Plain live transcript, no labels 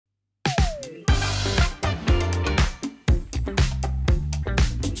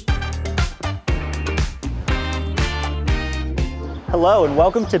Hello and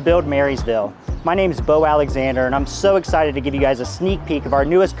welcome to Build Marysville. My name is Bo Alexander and I'm so excited to give you guys a sneak peek of our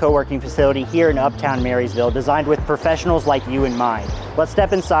newest co-working facility here in Uptown Marysville, designed with professionals like you in mind. Let's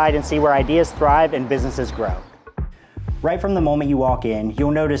step inside and see where ideas thrive and businesses grow. Right from the moment you walk in,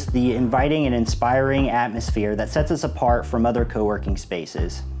 you'll notice the inviting and inspiring atmosphere that sets us apart from other co-working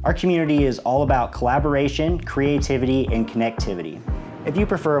spaces. Our community is all about collaboration, creativity, and connectivity. If you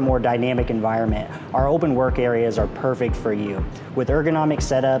prefer a more dynamic environment, our open work areas are perfect for you. With ergonomic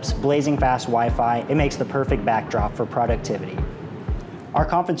setups, blazing fast Wi-Fi, it makes the perfect backdrop for productivity. Our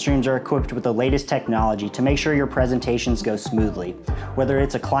conference rooms are equipped with the latest technology to make sure your presentations go smoothly. Whether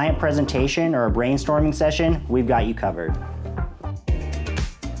it's a client presentation or a brainstorming session, we've got you covered.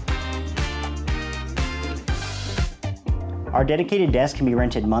 Our dedicated desks can be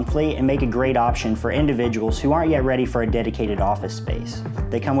rented monthly and make a great option for individuals who aren't yet ready for a dedicated office space.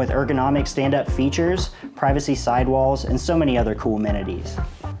 They come with ergonomic stand-up features, privacy sidewalls, and so many other cool amenities.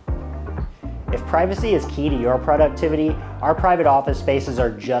 If privacy is key to your productivity, our private office spaces are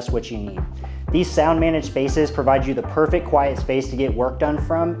just what you need. These sound-managed spaces provide you the perfect quiet space to get work done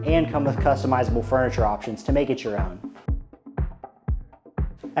from and come with customizable furniture options to make it your own.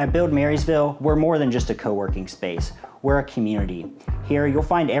 At Build Marysville, we're more than just a co-working space. We're a community. Here, you'll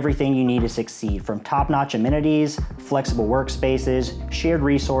find everything you need to succeed, from top-notch amenities, flexible workspaces, shared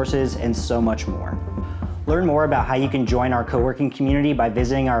resources, and so much more. Learn more about how you can join our co-working community by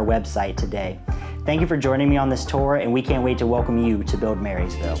visiting our website today. Thank you for joining me on this tour, and we can't wait to welcome you to Build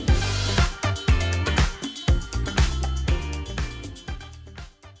Marysville.